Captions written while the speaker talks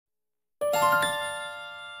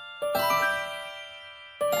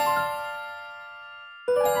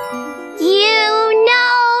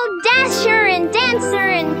Dancer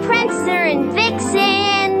and Prancer and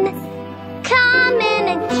Vixen, Comet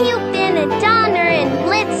and Cupid and Donner and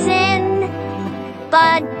Blitzen.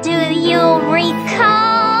 But do you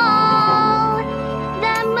recall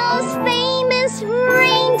the most famous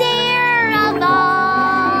reindeer of all?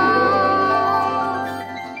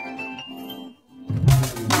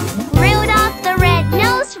 Rudolph the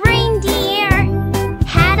red-nosed reindeer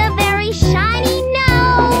had a very shiny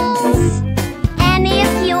nose, and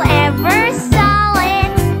if you ever saw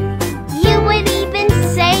it, you would even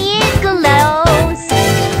say it glows.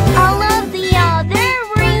 All of the other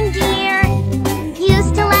reindeer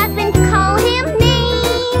used to laugh and call him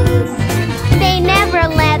names. They never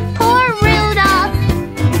let poor Rudolph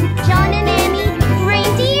join in any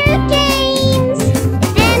reindeer games.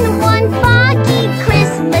 Then one foggy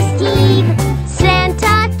Christmas Eve,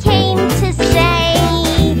 Santa came to say,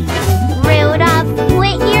 Rudolph,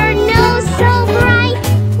 with your nose so bright,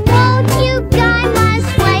 won't you guide my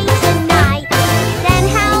sleigh tonight? Then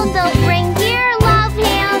how the reindeer love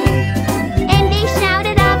him, and they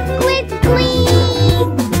shouted up with glee,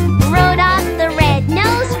 Rudolph the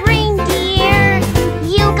red-nosed reindeer,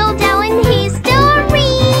 you go down in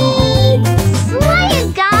history. Slay it,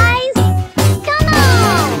 guys! Come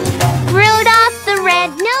on! Rudolph the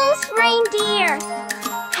red-nosed reindeer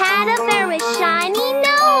had a very shiny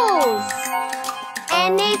nose,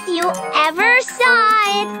 and if you ever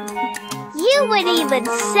saw it, you would even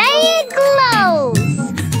say it